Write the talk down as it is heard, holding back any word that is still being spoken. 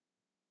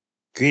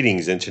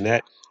Greetings,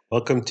 Internet.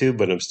 Welcome to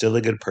But I'm Still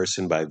a Good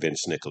Person by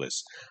Vince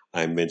Nicholas.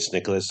 I'm Vince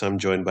Nicholas. I'm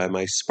joined by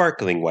my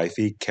sparkling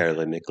wifey,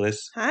 Carolyn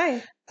Nicholas.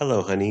 Hi.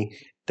 Hello, honey.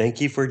 Thank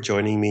you for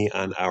joining me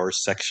on our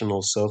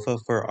sectional sofa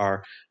for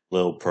our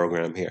little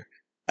program here.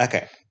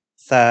 Okay,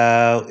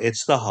 so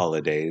it's the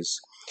holidays,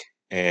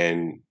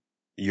 and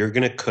you're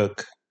going to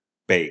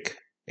bake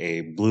a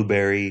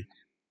blueberry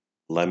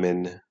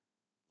lemon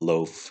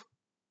loaf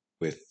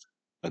with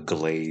a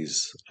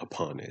glaze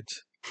upon it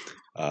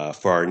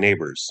for our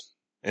neighbors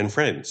and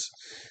friends.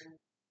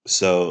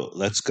 So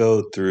let's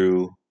go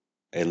through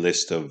a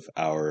list of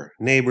our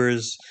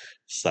neighbors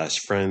slash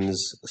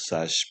friends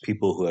slash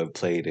people who have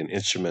played an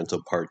instrumental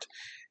part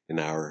in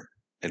our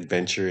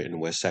adventure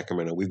in West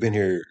Sacramento. We've been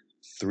here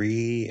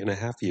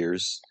 3.5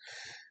 years.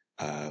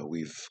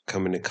 We've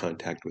come into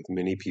contact with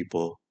many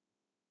people.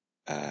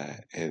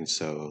 And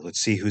so let's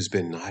see who's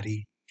been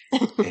naughty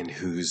and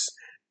who's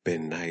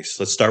been nice.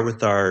 Let's start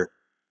with our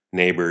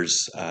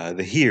neighbors,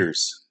 the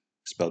Heers,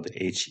 spelled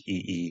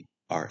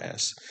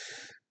Heers.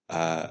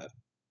 Uh,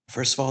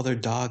 First of all, their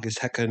dog is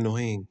hecka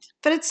annoying.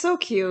 But it's so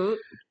cute.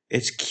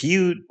 It's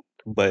cute,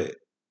 but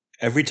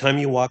every time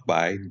you walk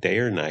by, day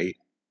or night,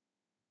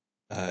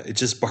 it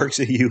just barks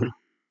at you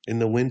in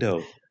the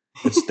window.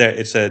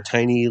 It's a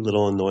tiny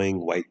little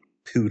annoying white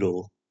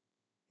poodle.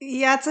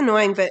 Yeah, it's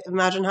annoying, but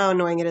imagine how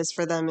annoying it is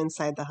for them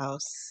inside the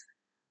house.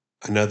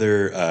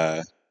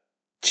 Another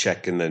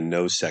check in the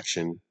no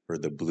section for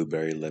the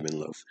blueberry lemon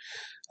loaf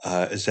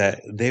is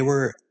that they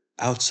were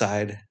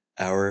outside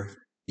our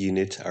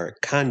unit, our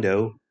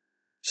condo,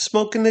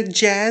 smoking the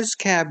jazz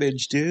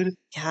cabbage, dude.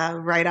 Yeah,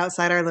 right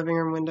outside our living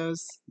room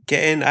windows.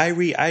 Getting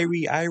irie.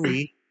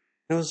 And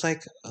it was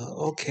like,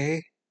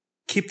 okay,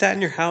 keep that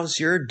in your house.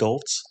 You're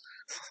adults.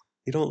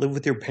 You don't live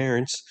with your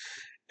parents.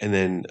 And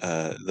then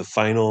the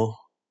final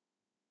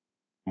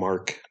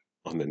mark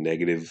on the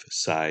negative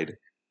side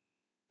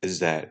is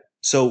that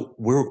so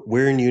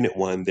we're in unit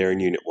one, they're in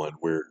unit one.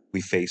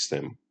 We face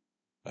them.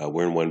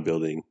 We're in one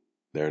building,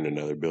 they're in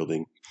another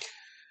building.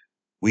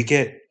 We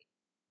get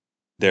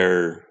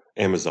their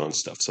Amazon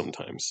stuff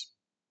sometimes.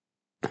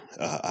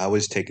 I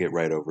always take it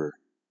right over,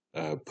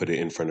 put it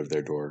in front of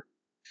their door.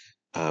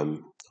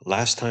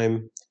 Last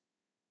time,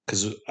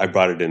 because I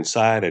brought it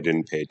inside, I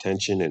didn't pay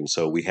attention, and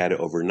so we had it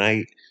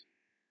overnight.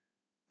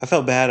 I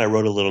felt bad. I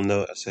wrote a little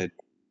note. I said,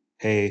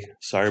 "Hey,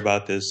 sorry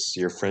about this.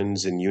 Your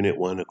friends in Unit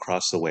 1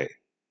 across the way."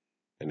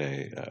 And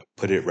I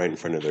put it right in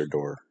front of their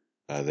door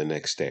the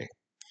next day.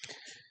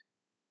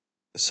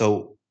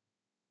 So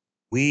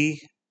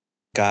we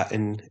got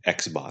an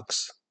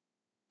Xbox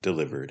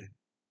delivered,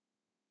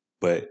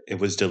 but it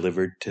was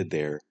delivered to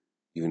their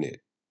unit.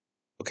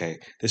 Okay,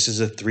 this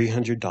is a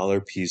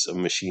 $300 piece of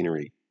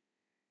machinery.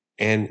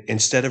 And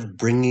instead of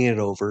bringing it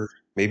over,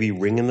 maybe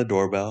ringing the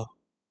doorbell,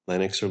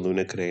 Lennox or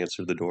Luna could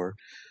answer the door,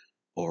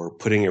 or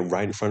putting it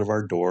right in front of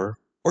our door,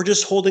 or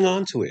just holding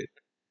on to it,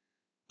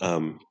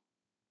 um,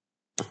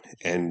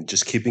 and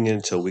just keeping it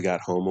until we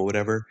got home or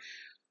whatever.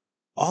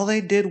 All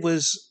they did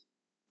was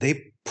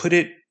they put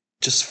it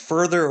just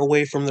further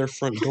away from their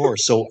front door,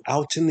 so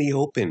out in the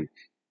open,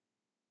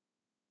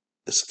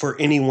 for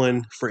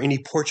anyone, for any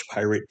porch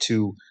pirate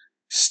to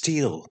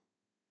steal.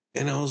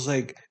 And I was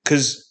like,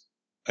 because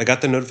I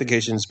got the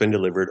notification it's been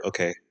delivered.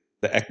 Okay,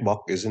 the Ekbok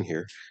isn't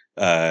here.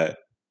 Uh,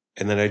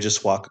 and then I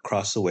just walk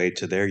across the way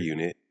to their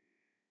unit,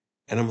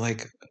 and I'm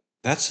like,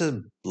 that's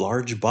a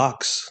large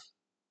box,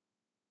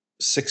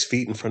 6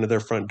 feet in front of their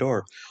front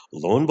door.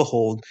 Lo and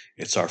behold,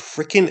 it's our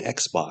freaking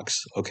Xbox.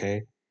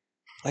 Okay,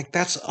 like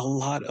that's a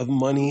lot of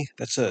money.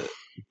 That's a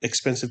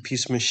expensive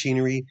piece of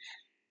machinery,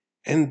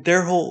 and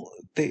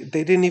they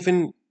didn't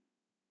even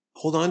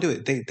hold on to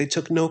it. They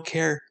took no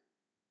care.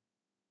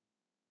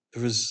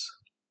 There was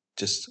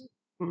just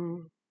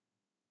Mm.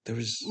 there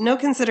was No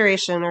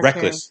consideration or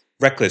care.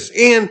 reckless,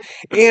 and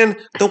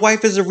the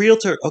wife is a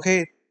realtor.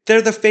 Okay,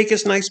 they're the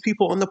fakest nice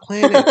people on the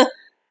planet.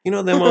 You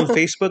know them on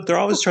Facebook. They're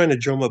always trying to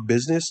drum up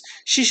business.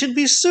 She should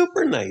be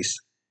super nice.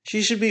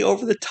 She should be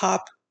over the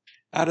top,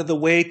 out of the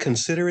way,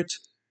 considerate,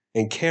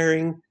 and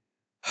caring.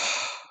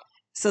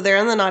 So they're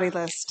on the naughty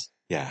list.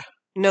 Yeah,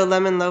 No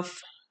lemon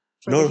loaf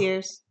for the no,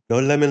 Heers. no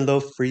lemon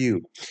loaf for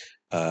you.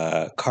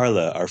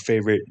 Carla, our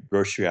favorite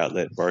grocery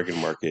outlet bargain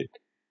market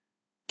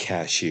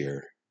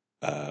cashier.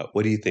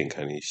 What do you think,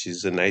 honey?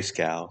 She's a nice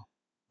gal.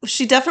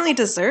 She definitely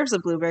deserves a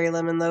blueberry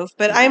lemon loaf,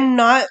 but I'm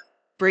not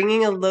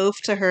bringing a loaf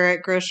to her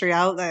at grocery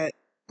outlet.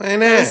 Why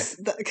not?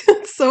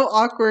 That's so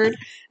awkward.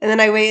 And then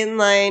I wait in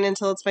line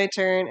until it's my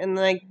turn, and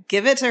then I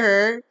give it to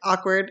her,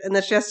 awkward, and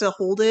then she has to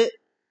hold it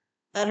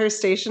at her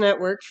station at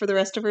work for the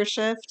rest of her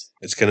shift.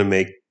 It's gonna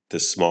make the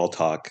small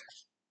talk,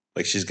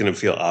 like she's gonna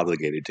feel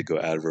obligated to go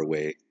out of her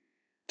way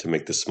to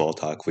make the small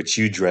talk, which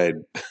you dread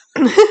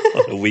on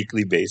a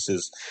weekly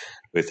basis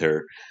with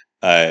her.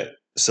 Uh,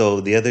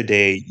 so the other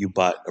day, you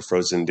bought a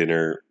frozen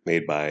dinner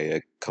made by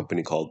a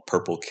company called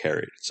Purple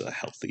Carrot. It's a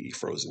healthy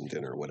frozen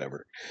dinner,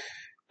 whatever.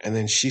 And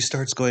then she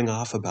starts going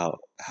off about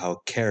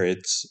how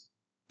carrots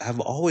have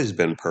always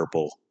been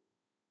purple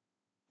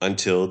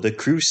until the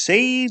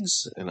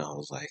Crusades. And I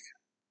was like,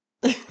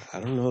 I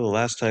don't know the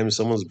last time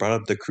someone's brought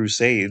up the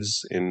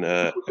Crusades in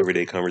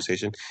everyday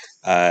conversation,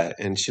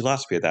 and she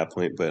lost me at that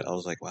point. But I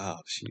was like, wow,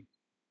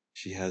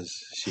 she has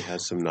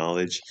some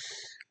knowledge.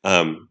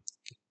 Um,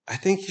 I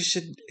think you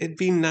should. It'd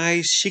be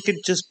nice. She could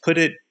just put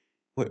it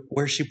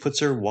where she puts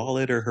her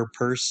wallet or her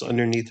purse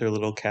underneath her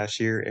little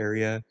cashier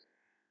area.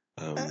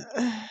 Um,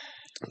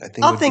 I think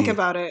it I'll would think be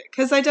about it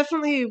because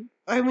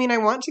I mean, I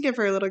want to give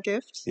her a little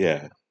gift.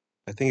 yeah.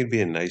 I think it'd be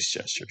a nice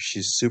gesture.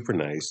 She's super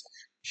nice.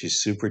 She's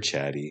super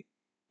chatty.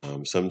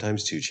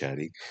 Sometimes too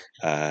chatty.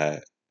 Uh,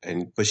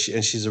 and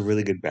she's a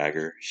really good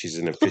bagger. She's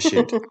an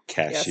efficient Yes.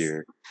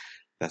 cashier.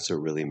 That's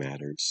what really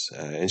matters.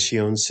 And she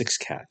owns 6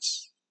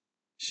 cats.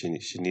 She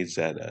needs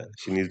that.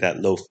 She needs that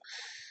loaf.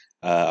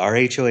 Our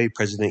HOA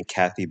president,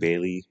 Kathy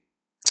Bailey.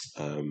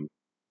 Um,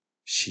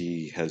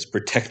 she has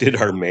protected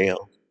our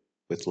mail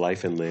with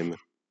life and limb.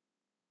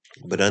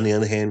 But on the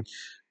other hand,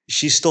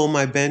 she stole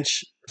my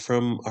bench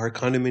from our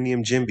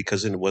condominium gym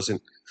because it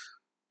wasn't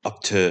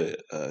up to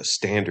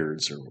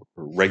standards or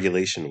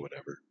regulation or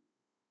whatever.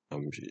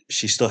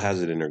 She still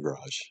has it in her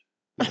garage.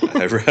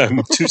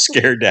 I'm too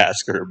scared to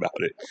ask her about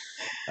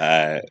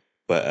it.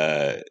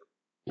 But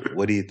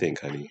what do you think,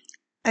 honey?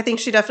 I think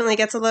she definitely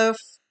gets a loaf,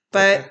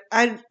 but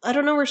Okay, I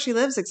don't know where she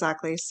lives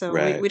exactly, so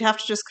right, we'd have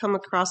to just come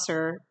across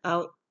her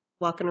out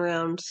walking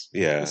around the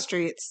yeah.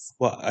 streets.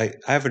 Well, I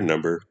have her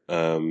number,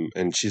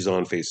 and she's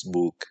on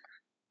Facebook.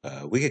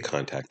 We could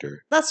contact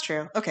her. That's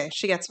true. Okay,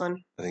 she gets one.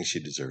 I think she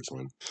deserves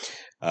one.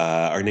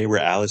 Our neighbor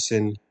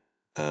Allison,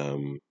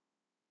 um,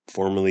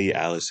 formerly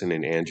Allison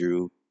and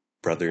Andrew,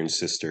 brother and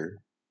sister.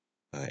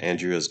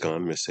 Andrew has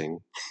gone missing.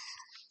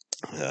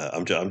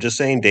 I'm just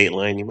saying,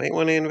 Dateline. You might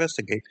want to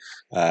investigate.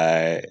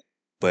 Uh,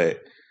 but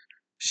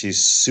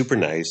she's super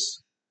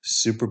nice,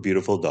 super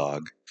beautiful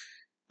dog.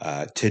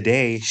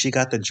 Today she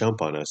got the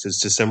jump on us. It's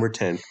December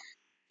 10th.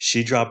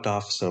 She dropped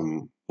off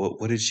some.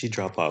 What did she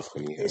drop off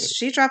when you had it?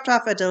 She dropped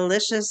off a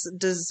delicious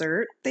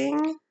dessert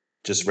thing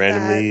Just that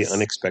randomly,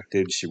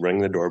 unexpected. She rang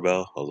the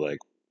doorbell. I was like,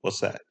 "What's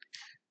that?"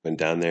 Went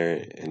down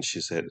there and she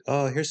said,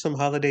 "Oh, here's some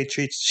holiday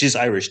treats." She's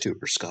Irish too,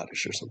 or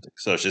Scottish or something.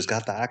 So she's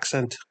got the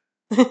accent.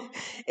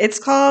 it's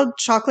called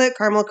chocolate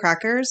caramel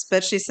crackers,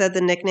 but she said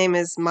the nickname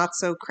is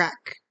matzo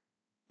crack.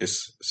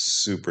 It's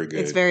super It's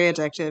good. very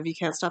addictive. You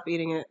can't stop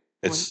eating it.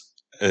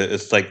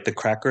 It's like the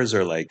crackers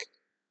are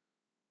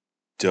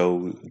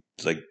dough,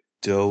 like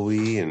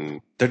doughy, and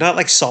they're not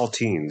like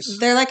saltines.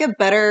 They're like a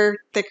better,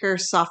 thicker,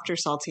 softer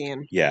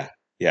saltine. Yeah,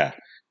 yeah.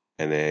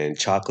 And then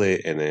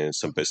chocolate, and then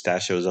some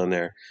pistachios on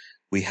there.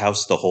 We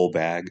housed the whole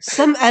bag.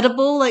 Some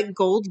edible, like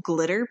gold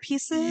glitter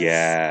pieces.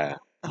 Yeah,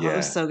 Oh, it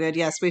was yeah, so good.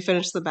 Yes, we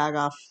finished the bag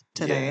off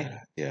today.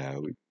 yeah.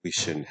 We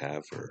shouldn't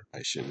have, or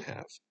I shouldn't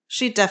have.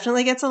 She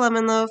definitely gets a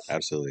lemon loaf,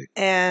 Absolutely.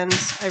 and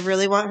I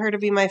really want her to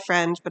be my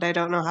friend, but I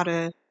don't know how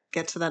to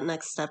get to that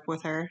next step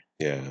with her.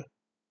 Yeah,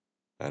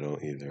 I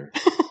don't either.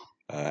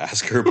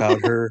 Ask her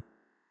about her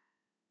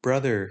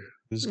brother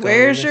who's gone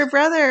Where's your missing.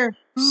 brother?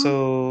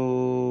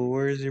 So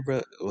where is your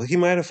brother? Well, he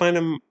might have found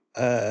him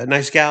a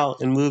nice gal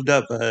and moved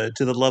up to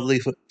the lovely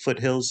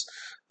foothills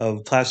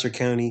of Placer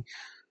County,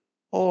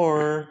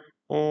 or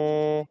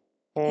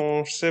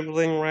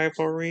sibling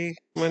rivalry,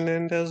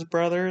 Menendez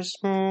brothers.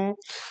 Our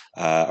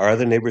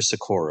other neighbor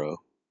Socorro,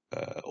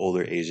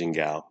 older Asian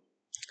gal,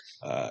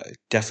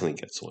 definitely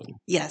gets one.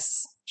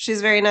 Yes,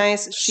 she's very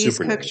nice. She's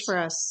Super cooked nice. for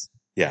us.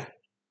 Yeah.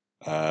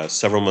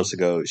 Several months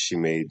ago, she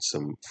made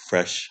some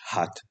fresh,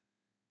 hot,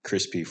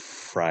 crispy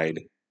fried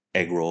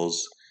egg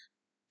rolls.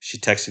 She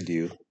texted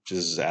you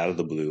just out of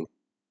the blue.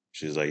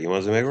 She was like, "You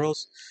want some egg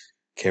rolls?"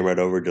 Came right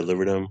over,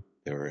 delivered them.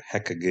 They were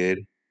hecka good.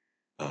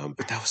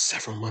 But that was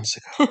several months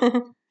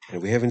ago.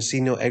 And we haven't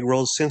seen no egg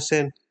rolls since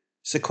then.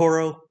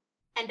 Socorro.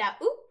 And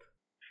oop.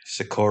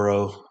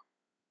 Socorro.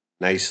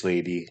 Nice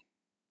lady.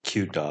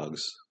 Cute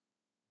dogs.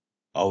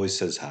 Always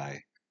says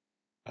hi.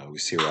 We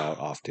see her out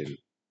often.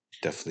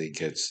 Definitely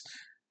gets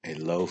a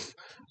loaf.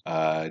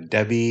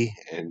 Debbie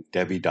and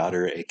Debbie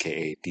daughter,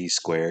 aka D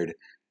squared.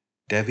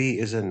 Debbie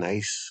is a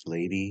nice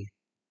lady,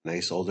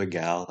 nice older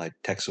gal. I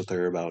text with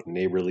her about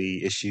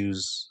neighborly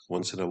issues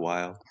once in a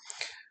while.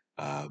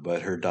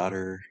 But her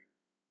daughter,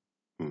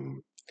 hmm,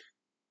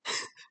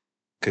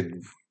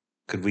 could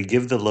could we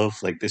give the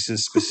loaf like this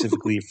is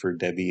specifically for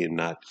Debbie and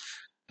not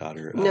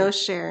daughter? No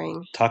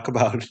sharing. Talk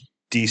about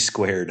D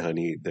squared,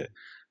 honey.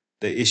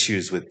 The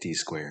issues with D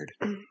squared.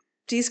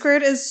 D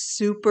squared is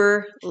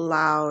super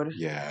loud,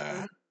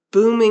 Yeah,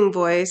 booming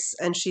voice,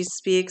 and she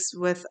speaks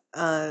with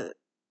a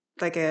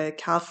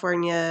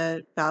California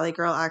Valley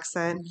Girl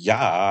accent,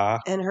 yeah,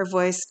 and her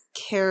voice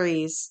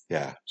carries.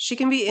 yeah, She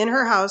can be in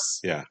her house,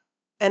 yeah,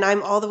 and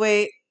I'm all the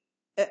way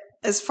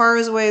as far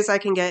away as I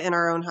can get in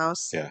our own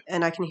house, yeah,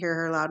 and I can hear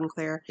her loud and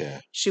clear. yeah.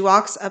 She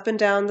walks up and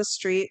down the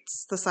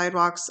streets, the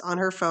sidewalks on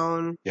her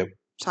phone, Yep.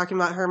 talking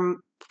about her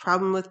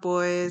problem with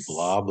boys.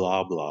 Blah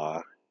blah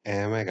blah.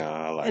 Oh my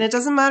god, And it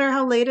doesn't matter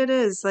how late it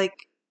is. Like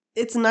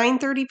it's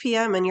 9:30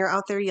 p.m. and you're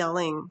out there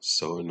yelling.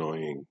 so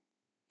annoying.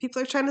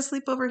 People are trying to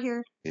sleep over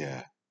here.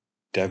 Yeah,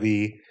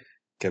 Debbie,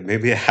 get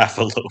maybe a half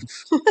a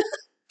loaf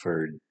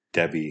for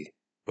Debbie.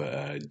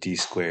 But D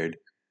squared,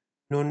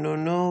 no, no,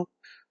 no.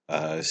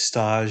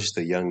 Staj,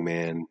 the young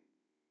man,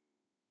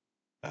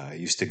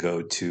 used to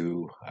go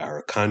to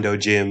our condo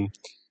gym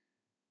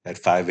at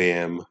 5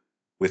 a.m.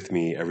 with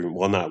me.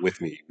 Well, not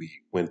with me. We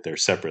went there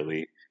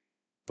separately,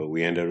 but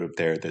we ended up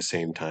there at the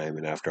same time.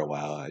 And after a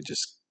while, I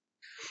just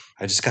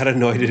got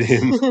annoyed at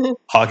him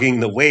hogging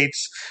the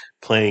weights,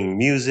 playing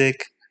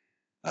music.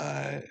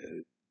 Uh,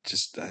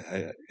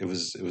 it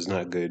was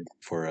not good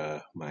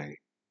for my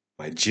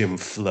gym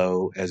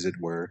flow, as it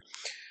were.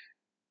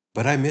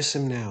 But I miss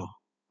him now.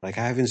 Like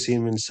I haven't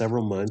seen him in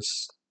several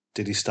months.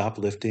 Did he stop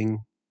lifting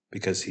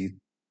because he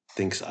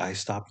thinks I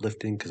stopped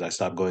lifting because I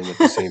stopped going at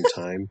the same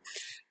time?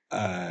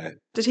 Uh,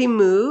 Did he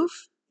move?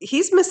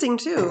 He's missing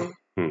too.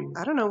 hmm,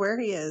 I don't know where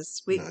he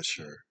is. not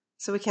sure.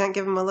 So we can't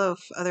give him a loaf.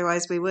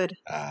 Otherwise, we would.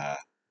 The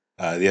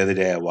other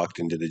day I walked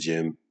into the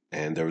gym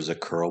and there was a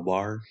curl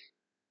bar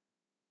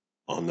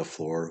on the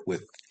floor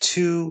with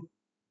two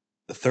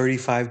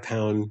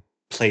 35-pound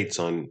plates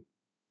on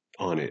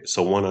it,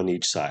 so one on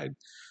each side.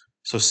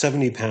 So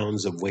 70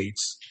 pounds of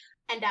weights.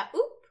 And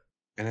oop.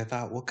 And I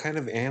thought, what kind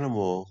of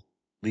animal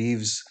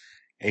leaves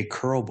a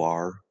curl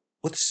bar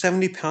with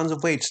 70 pounds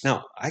of weights?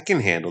 Now, I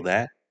can handle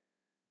that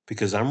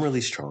because I'm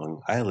really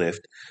strong. I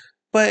lift.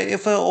 But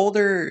if an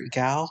older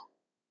gal,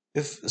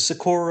 if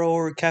Socorro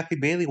or Kathy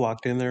Bailey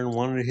walked in there and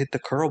wanted to hit the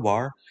curl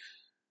bar,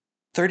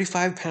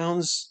 35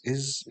 pounds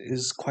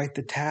is quite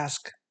the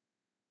task.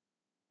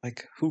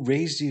 Like, who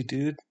raised you,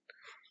 dude?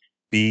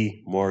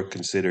 Be more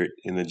considerate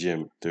in the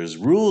gym. There's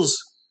rules.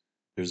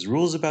 There's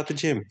rules about the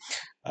gym.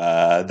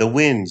 The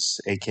Wins,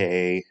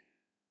 aka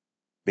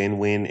Ben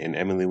Wynn and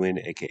Emily Wynn,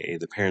 aka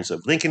the parents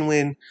of Lincoln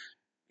Wynn,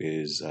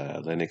 is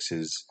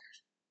Lennox's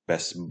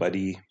best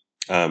buddy.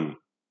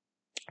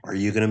 Are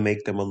you gonna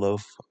make them a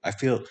loaf? I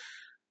feel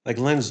like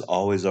Len's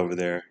always over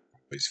there,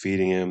 always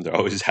feeding him. They're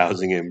always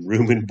housing him,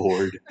 room and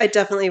board. I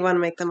definitely want to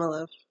make them a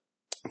loaf.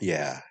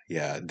 Yeah,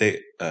 yeah. They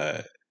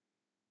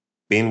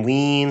Ben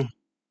Ween,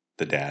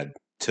 the dad,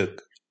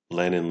 took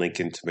Len and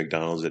Lincoln to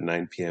McDonald's at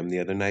 9 p.m. the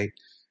other night.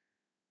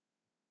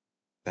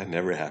 That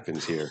never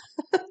happens here.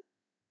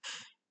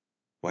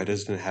 Why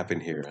doesn't it happen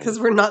here? Because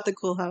we're not the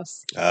cool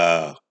house.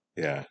 Oh,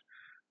 yeah,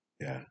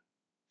 yeah.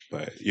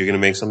 But you're gonna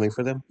make something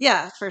for them?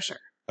 Yeah, for sure.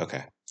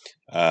 Okay.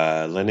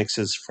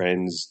 Lennox's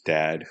friend's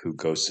dad who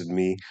ghosted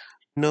me.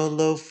 No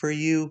loaf for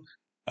you.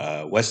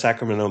 West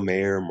Sacramento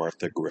Mayor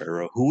Martha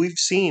Guerrero, who we've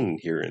seen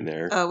here and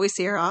there Oh, we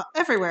see her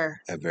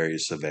everywhere. at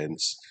various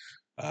events.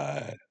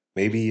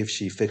 Maybe if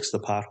she fixed the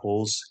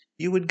potholes,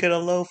 you would get a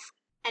loaf.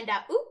 And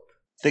oop.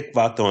 Thick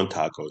vato and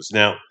tacos.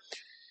 Now,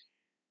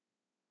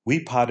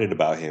 we potted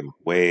about him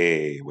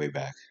way, way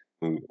back,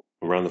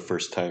 around the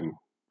first time,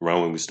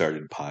 around when we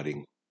started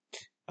potting.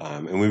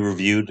 And we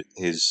reviewed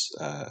his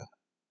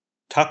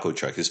taco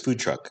truck, his food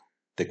truck,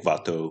 Thick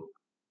Vato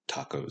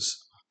Tacos.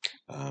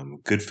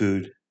 Good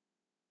food,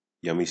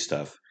 yummy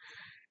stuff.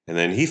 And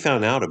then he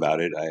found out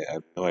about it. I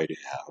have no idea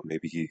how.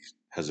 Maybe he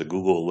has a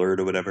Google alert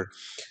or whatever.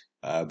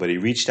 But he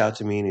reached out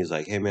to me and he's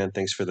like, hey, man,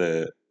 thanks for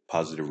the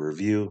positive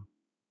review.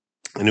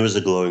 And it was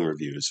a glowing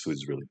review. His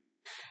food's really.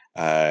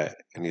 And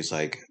he's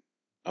like,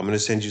 I'm going to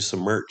send you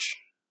some merch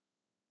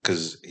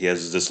because he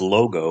has this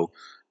logo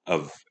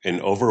of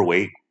an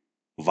overweight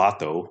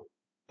Vato,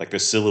 like the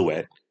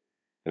silhouette.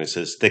 And it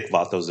says thick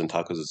vatos and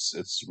tacos.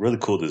 It's really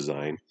cool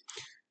design.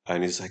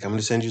 And he's like, I'm going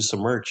to send you some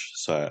merch.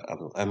 So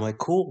I'm like,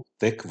 cool,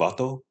 thick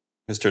vato,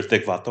 Mr.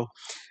 Thick Vato.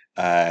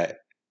 Uh,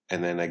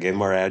 and then I gave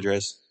him our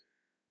address.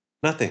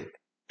 Nothing.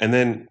 And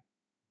then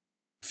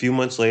a few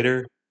months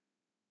later,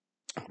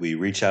 we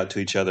reach out to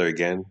each other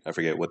again. I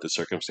forget what the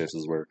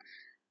circumstances were.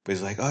 But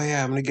he's like, oh,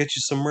 yeah, I'm going to get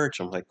you some merch.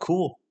 I'm like,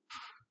 cool.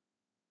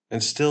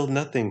 And still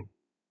nothing.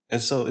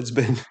 And so it's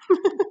been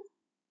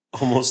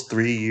almost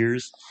 3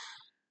 years.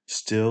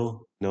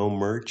 Still no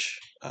merch.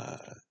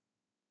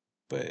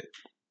 But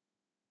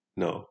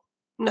no.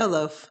 No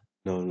loaf.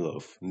 No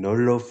loaf. No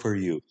loaf for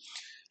you.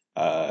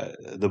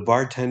 The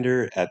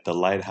bartender at the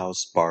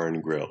Lighthouse Bar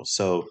and Grill.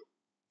 So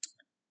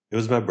it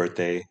was my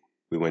birthday.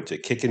 We went to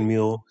Kick and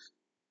Mule,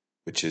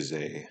 which is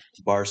a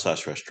bar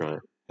slash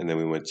restaurant. And then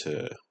we went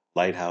to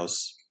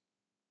Lighthouse,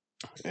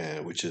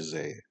 which is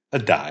a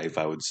dive,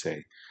 I would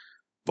say,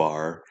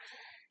 bar.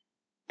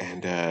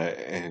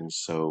 And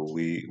so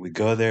we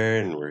go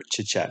there and we're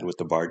chit chatting with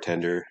the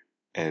bartender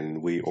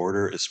and we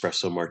order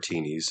espresso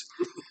martinis.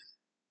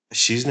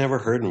 She's never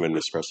heard of an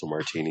espresso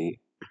martini,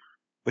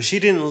 but she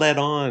didn't let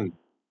on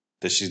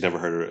that she's never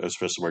heard of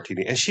espresso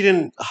martini, and she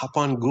didn't hop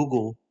on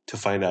Google to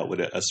find out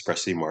what an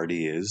espresso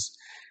martini is.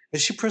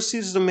 And she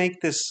proceeds to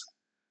make this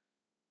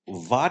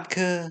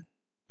vodka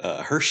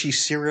Hershey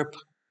syrup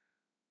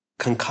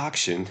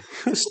concoction.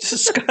 It was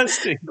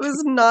disgusting. It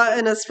was not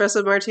an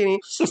espresso martini.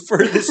 It's the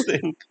furthest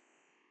thing.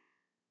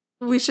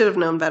 We should have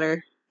known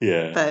better.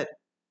 Yeah. But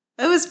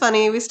it was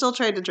funny. We still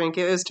tried to drink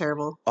it. It was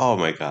terrible. Oh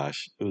my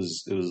gosh, it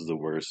was the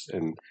worst.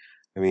 And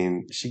I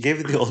mean, she gave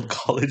it the old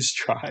college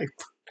try.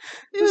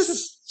 She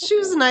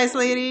was a nice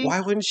lady. Why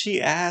wouldn't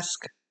she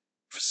ask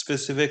for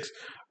specifics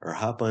or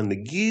hop on the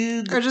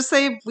gig? Or just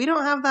say, we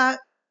don't have that.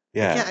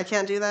 Yeah, I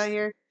can't do that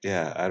here.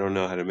 yeah. I don't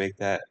know how to make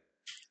that.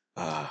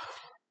 Uh,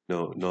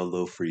 no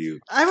loaf for you.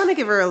 I want to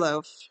give her a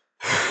loaf.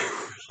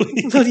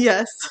 Really?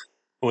 Yes.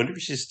 I wonder if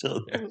she's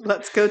still there.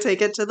 Let's go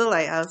take it to the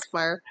lighthouse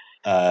bar.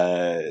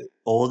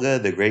 Olga,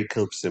 the Great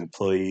Clips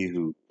employee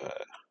who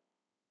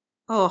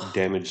Oh,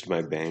 damaged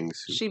my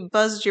bangs. she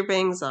buzzed your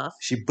bangs off.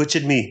 She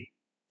butchered me.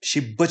 She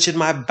butchered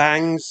my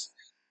bangs.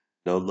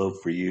 No loaf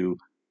for you.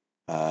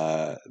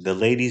 The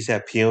ladies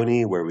at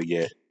Peony, where we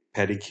get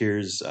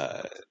pedicures.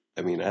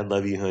 I mean, I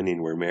love you, honey,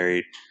 and we're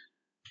married,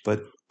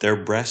 but their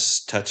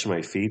breasts touch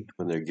my feet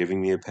when they're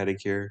giving me a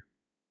pedicure.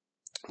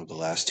 The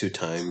last two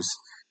times,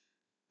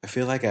 I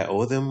feel like I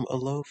owe them a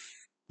loaf.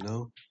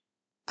 No,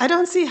 I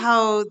don't see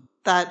how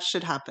that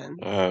should happen.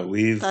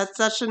 we've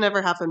That should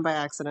never happen by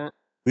accident.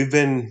 we've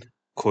been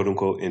quote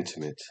unquote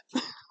intimate,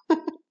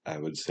 I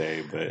would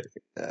say, but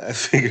I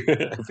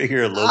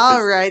figure a loaf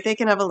All right, they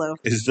can have a loaf.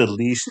 is the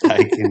least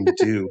I can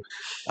do.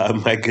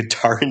 My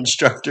guitar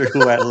instructor,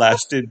 who I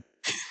lasted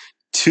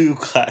 2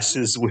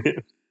 classes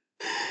with,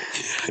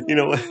 you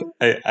know what?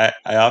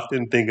 I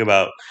often think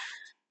about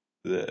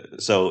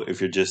so if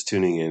you're just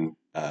tuning in,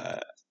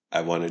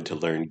 I wanted to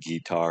learn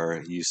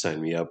guitar. You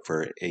signed me up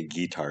for a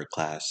guitar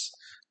class,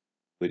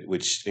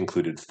 which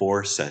included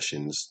 4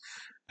 sessions.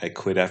 I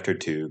quit after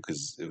 2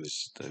 because it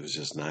was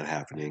just not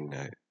happening.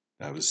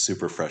 I was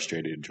super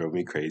frustrated. It drove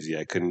me crazy.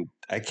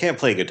 I can't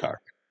play guitar,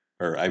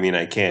 or I mean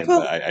I can, but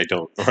Well, I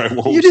don't, or I you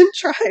won't. didn't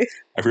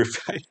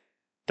try.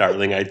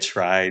 Darling, I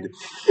tried.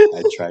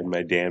 I tried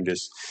my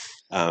damnedest.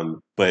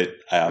 But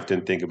I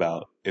often think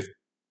about if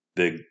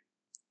the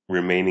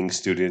remaining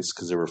students,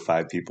 because there were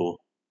 5 people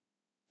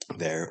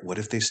there, what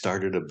if they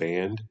started a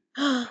band?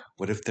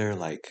 What if they're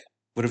like,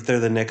 what if they're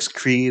the next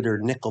Creed or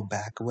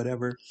Nickelback or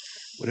whatever?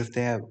 What if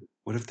they have,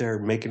 what if they're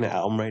making an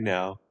album right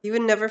now? You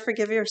would never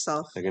forgive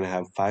yourself. They're gonna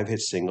have 5 hit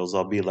singles.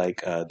 I'll be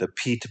like the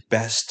Pete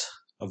Best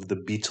of the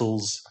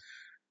Beatles.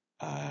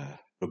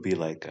 It'll be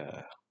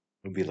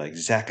like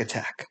Zack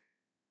Attack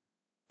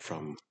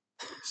from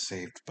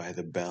Saved by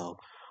the Bell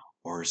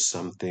or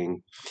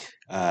something.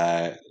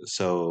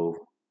 So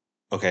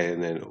okay,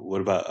 and then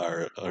what about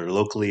our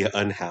locally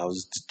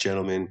unhoused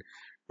gentleman,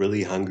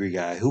 really hungry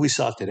guy who we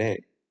saw today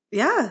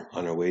Yeah.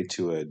 on our way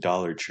to a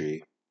Dollar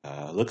Tree?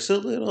 Looks a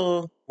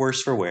little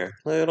worse for wear,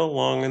 a little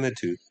long in the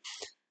tooth.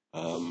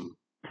 Um,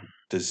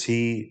 does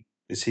he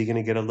is he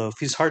gonna get a loaf?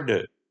 He's hard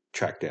to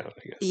track down,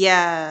 I guess.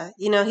 Yeah.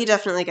 He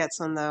definitely gets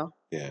one, though.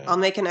 Yeah. I'll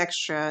make an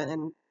extra,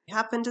 and you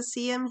happen to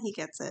see him, he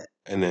gets it.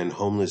 And then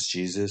homeless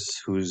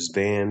Jesus, whose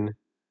van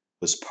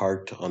was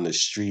parked on the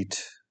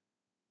street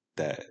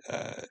that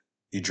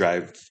you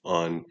drive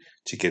on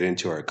to get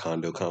into our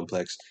condo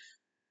complex.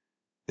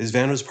 His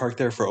van was parked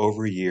there for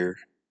over a year.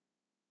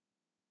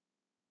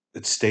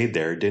 It stayed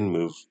there, didn't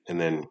move, and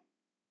then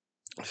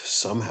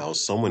somehow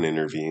someone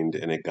intervened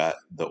and it got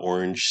the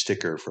orange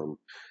sticker from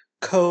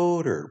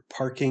code or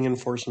parking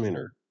enforcement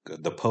or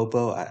the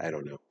popo. I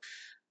don't know.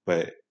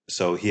 But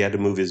so he had to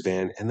move his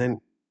van and then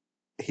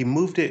he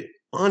moved it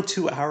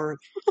onto our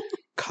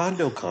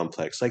condo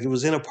complex. Like it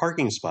was in a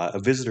parking spot, a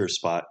visitor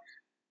spot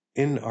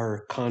in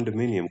our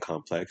condominium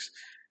complex.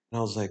 And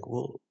I was like,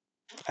 well,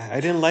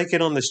 I didn't like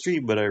it on the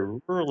street, but I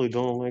really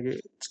don't like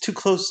it. It's too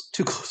close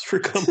for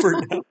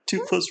comfort now.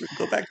 Too close for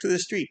go back to the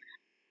street.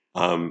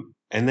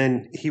 And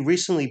then he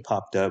recently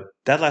popped up.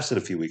 That lasted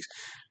a few weeks.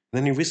 And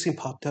then he recently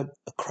popped up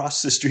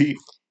across the street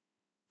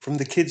from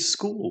the kids'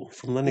 school,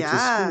 from Lennox's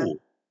Yeah.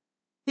 school.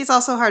 He's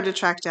also hard to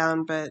track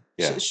down, but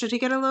Yeah. should he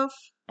get a loaf?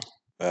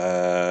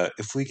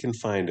 If we can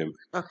find him,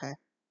 Okay.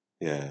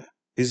 yeah.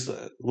 He's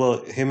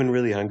well, him and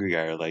really hungry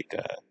guy are like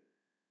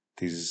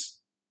these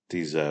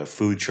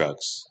food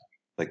trucks.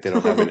 Like they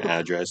don't have an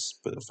address,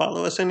 but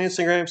follow us on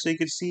Instagram so you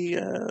can see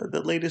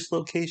the latest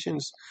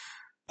locations.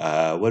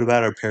 What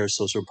about our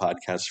parasocial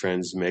podcast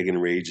friends, Megan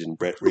Rage and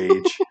Brett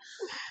Rage?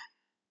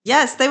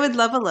 Yes, they would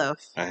love a loaf.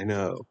 I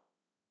know.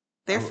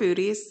 They're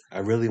foodies. I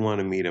really want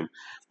to meet them.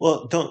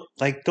 Well,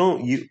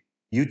 don't you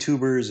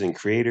YouTubers and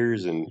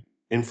creators and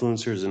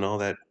influencers and all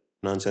that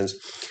nonsense.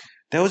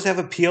 They always have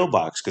a PO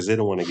box because they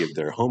don't want to give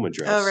their home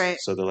address. Oh, right.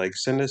 So they're like,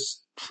 send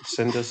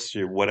us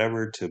your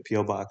whatever to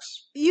PO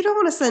box. You don't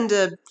want to send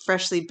a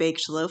freshly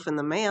baked loaf in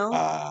the mail,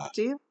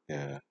 do you?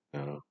 Yeah,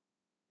 no,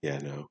 yeah,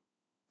 no.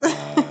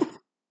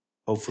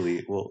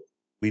 Hopefully, well,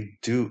 we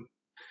do.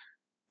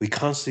 We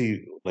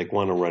constantly like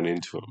want to run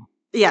into them.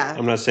 Yeah.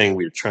 I'm not saying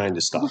we're trying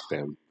to stalk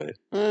them, but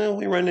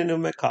we run into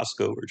them at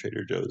Costco or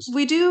Trader Joe's.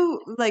 We do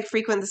like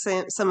frequent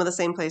some of the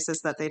same places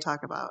that they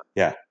talk about.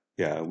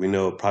 Yeah, we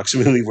know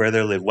approximately where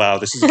they live. Wow,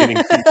 this is getting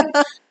creepy.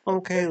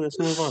 Okay, let's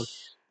move on.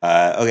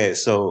 Okay,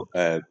 so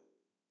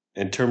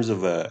in terms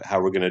of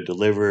how we're going to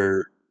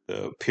deliver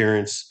the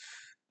appearance,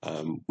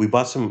 we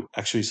bought some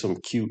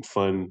cute,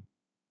 fun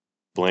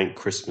blank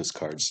Christmas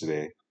cards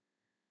today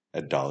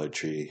at Dollar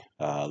Tree.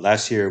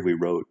 Last year we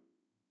wrote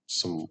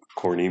some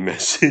corny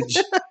message.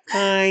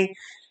 Hi.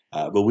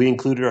 But we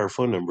included our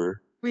phone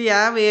number.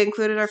 Yeah, we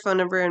included our phone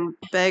number and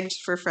begged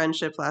for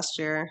friendship last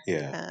year.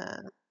 Yeah.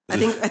 I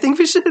think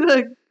we should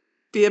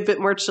be a bit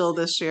more chill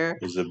this year.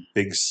 It was a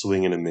big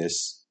swing and a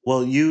miss.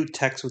 Well, you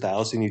text with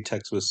Allison, you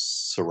text with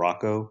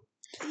Sirocco.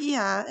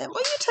 Yeah. Well,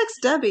 you text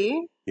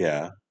Debbie,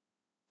 Yeah.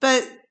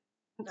 but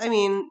I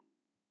mean,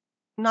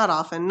 not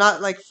often.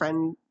 Not like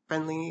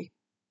friendly.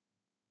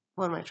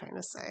 What am I trying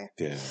to say?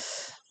 Yeah.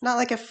 Not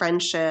like a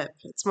friendship.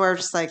 It's more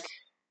just like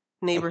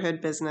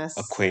neighborhood business.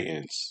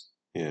 Acquaintance.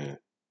 Yeah.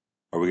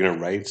 Are we gonna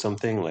write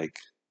something like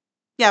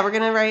Yeah, we're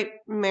gonna write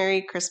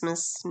 "Merry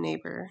Christmas,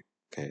 Neighbor."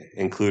 okay,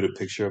 include a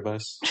picture of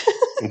us?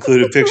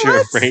 Include a picture of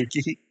What?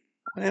 Frankie?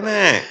 Why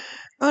not?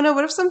 Oh no!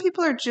 What if some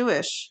people are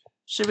Jewish?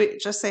 Should we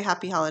just say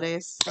Happy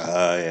Holidays?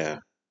 Yeah.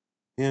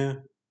 Yeah.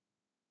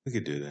 We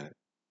could do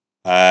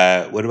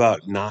that. What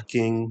about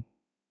knocking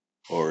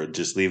or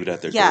just leave it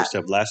at their Yeah.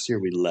 doorstep? Last year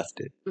we left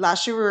it.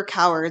 Last year we were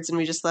cowards and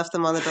we just left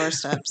them on the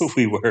doorsteps.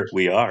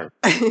 We are.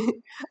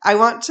 I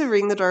want to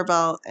ring the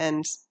doorbell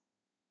and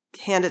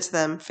hand it to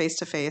them face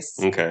to face.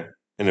 Okay.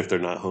 And if they're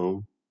not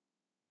home,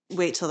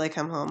 Wait till they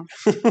come home.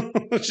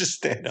 just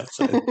stand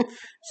outside.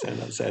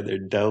 Stand outside their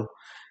dough.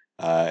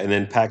 And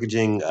then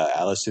packaging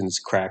Allison's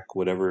crack,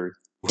 whatever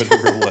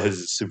it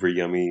was, super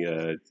yummy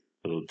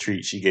little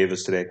treat she gave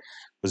us today,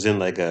 was in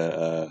like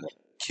a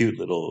cute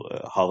little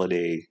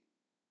holiday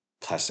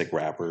plastic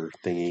wrapper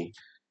thingy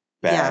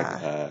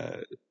bag.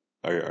 Yeah.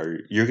 Are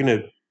you're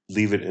gonna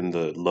leave it in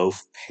the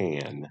loaf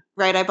pan?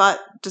 Right, I bought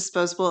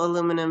disposable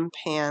aluminum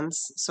pans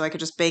so I could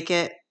just bake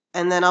it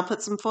and then I'll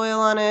put some foil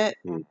on it.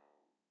 Mm.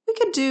 We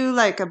could do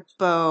like a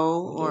bow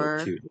A little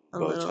or cute a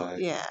bow little, tie.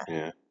 yeah.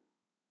 Yeah.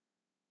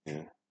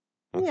 Yeah.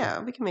 Okay. Yeah,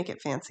 we can make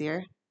it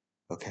fancier.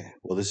 Okay.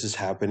 Well, this is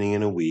happening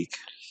in a week.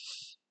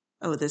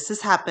 Oh, this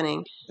is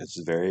happening. It's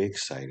very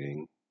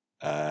exciting.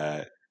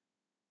 Uh,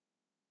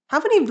 How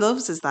many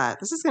loaves is that?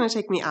 This is going to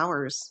take me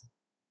hours.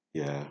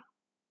 yeah.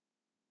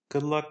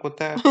 Good luck with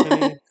that,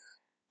 honey.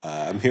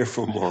 I'm here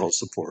for moral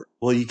support.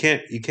 Well, you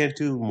can't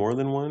do more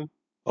than one.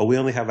 Oh, we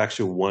only have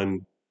actually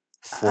one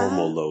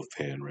formal Uh, loaf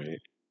pan, right?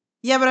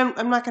 yeah, but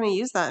I'm not going to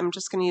use that. I'm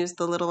just going to use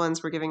the little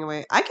ones we're giving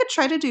away. I could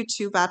try to do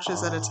 2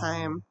 batches at a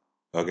time.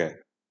 Okay.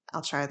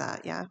 I'll try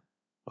that, yeah.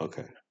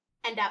 Okay.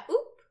 And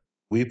oop.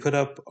 We put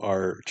up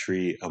our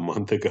tree a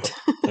month ago,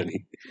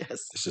 honey.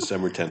 Yes. It's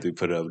December 10th. We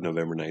put it up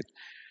November 9th.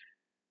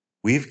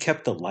 We've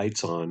kept the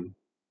lights on,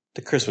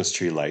 the Christmas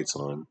tree lights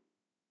on,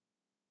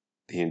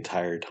 the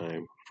entire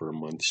time for a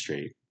month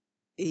straight.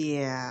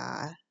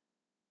 Yeah.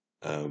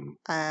 Um,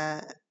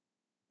 Uh,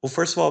 well,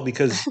 first of all,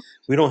 because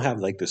we don't have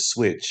like the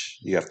switch,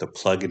 you have to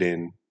plug it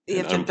in you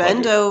and have to unplug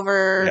bend it.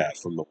 over. Yeah,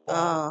 from the wall.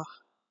 Oh,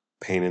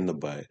 Pain in the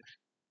butt.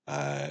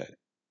 Uh,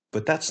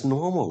 but that's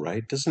normal,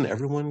 right? Doesn't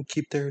everyone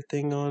keep their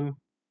thing on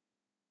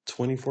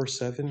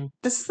 24/7?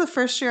 this is the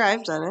first year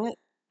I've done it.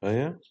 Oh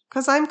yeah,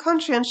 Because I'm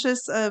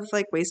conscientious of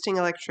like wasting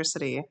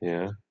electricity.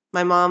 yeah.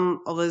 My mom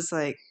always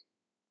like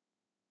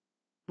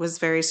was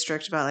very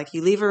strict about like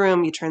you leave a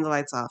room, you turn the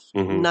lights off.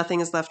 Mm-hmm. Nothing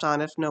is left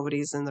on if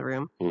nobody's in the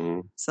room. Mm-hmm.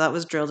 So that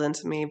was drilled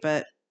into me,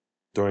 but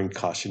Throwing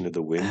caution to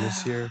the wind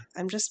this year.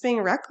 I'm just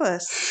being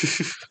reckless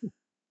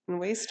and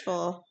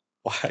wasteful.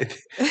 Why?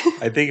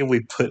 I think if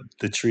we put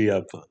the tree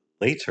up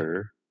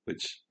later,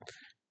 which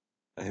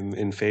I'm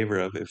in favor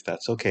of, if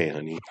that's okay,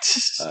 honey,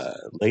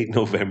 late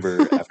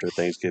November after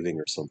Thanksgiving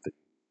or something,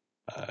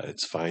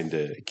 it's fine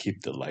to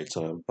keep the lights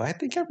on. But I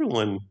think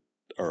everyone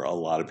or a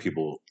lot of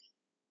people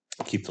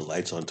keep the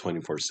lights on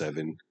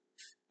 24/7.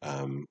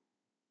 And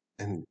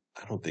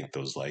I don't think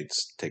those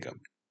lights take up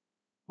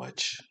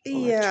much Yeah,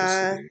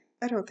 electricity.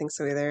 I don't think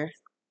so either.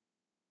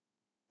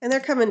 And they're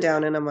coming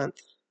down in a month.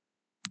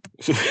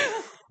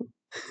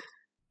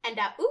 And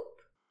oop.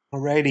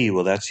 Alrighty,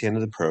 well, that's the end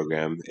of the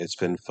program. It's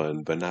been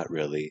fun, but not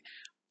really.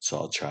 So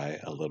I'll try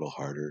a little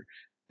harder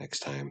next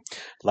time.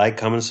 Like,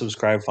 comment,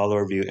 subscribe, follow,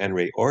 review, and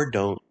rate, or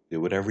don't.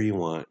 Do whatever you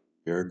want.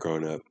 You're a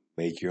grown up.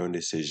 Make your own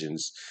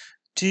decisions.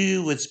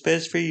 Do what's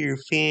best for your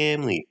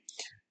family.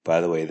 By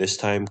the way, this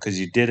time, because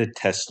you did a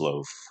test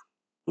loaf,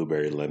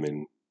 blueberry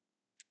lemon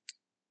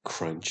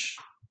crunch.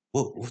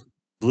 What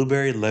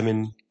blueberry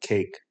lemon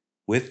cake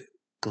with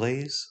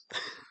glaze?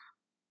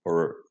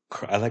 Or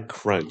I like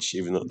crunch,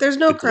 even though There's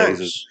no the glaze crunch.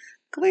 is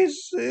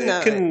glaze.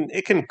 No,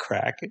 It can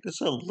crack.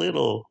 It's a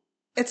little.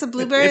 it's a It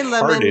blueberry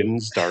lemon.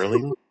 hardens,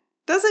 darling.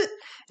 Does it?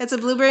 It's a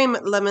blueberry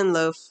lemon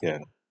loaf. Yeah,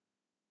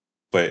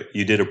 but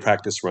you did a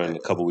practice run a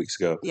couple weeks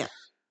ago. Yeah.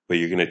 But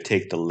you're gonna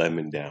take the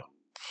lemon down.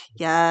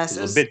 Yes, It's it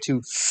a was bit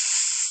too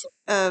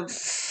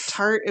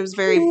tart. It was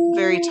very,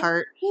 very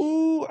tart.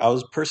 Ooh, I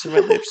was pursing my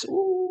lips.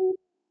 Ooh.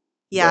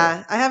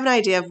 Yeah, I have an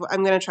idea of.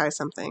 I'm going to try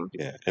something.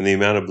 Yeah, and the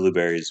amount of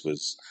blueberries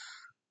was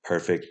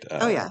perfect.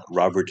 Oh, yeah.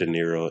 Robert De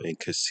Niro in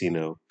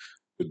Casino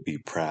would be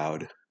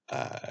proud.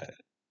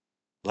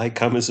 Like,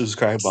 comment,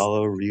 subscribe,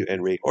 follow, review,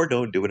 and rate, or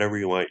don't. Do whatever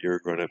you want. You're a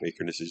grown up. Make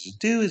your decisions.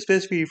 Do is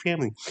best for your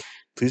family.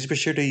 Please be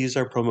sure to use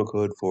our promo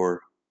code for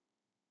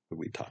what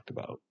we talked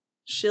about.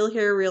 She'll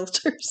hear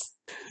realtors.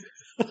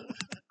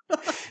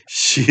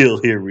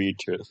 She'll hear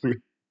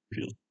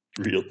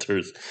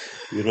realtors.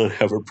 We don't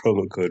have a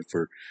promo code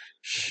for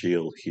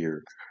She'll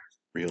hear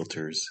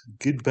realtors.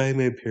 Goodbye,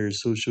 my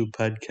parasocial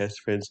podcast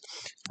friends.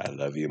 I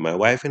love you. My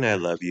wife and I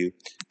love you.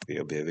 We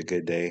hope you have a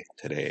good day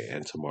today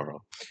and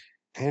tomorrow.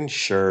 And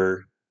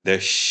sure, the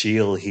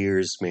shield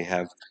here's may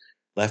have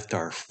left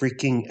our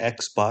freaking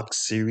Xbox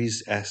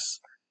Series S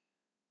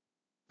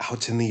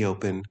out in the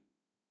open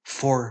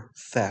for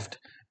theft.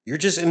 You're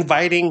just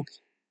inviting.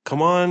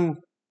 Come on,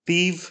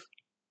 thief.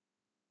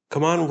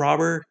 Come on,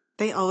 robber.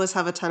 They always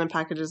have a ton of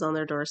packages on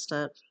their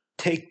doorstep.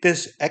 Take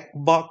this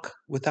Ekbok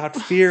without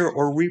fear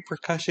or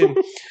repercussion.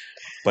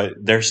 But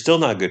they're still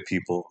not good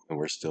people, and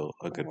we're still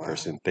a good Wow.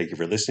 person. Thank you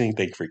for listening.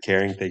 Thank you for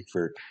caring. Thank you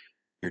for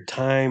your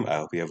time. I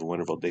hope you have a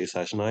wonderful day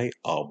 / night.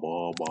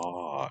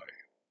 Bye.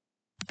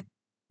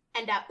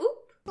 And oop.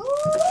 Ooh.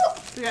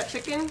 We got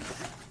chicken.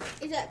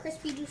 Is that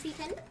crispy, juicy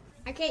tender?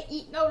 I can't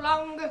eat no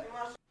longer.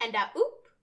 And oop.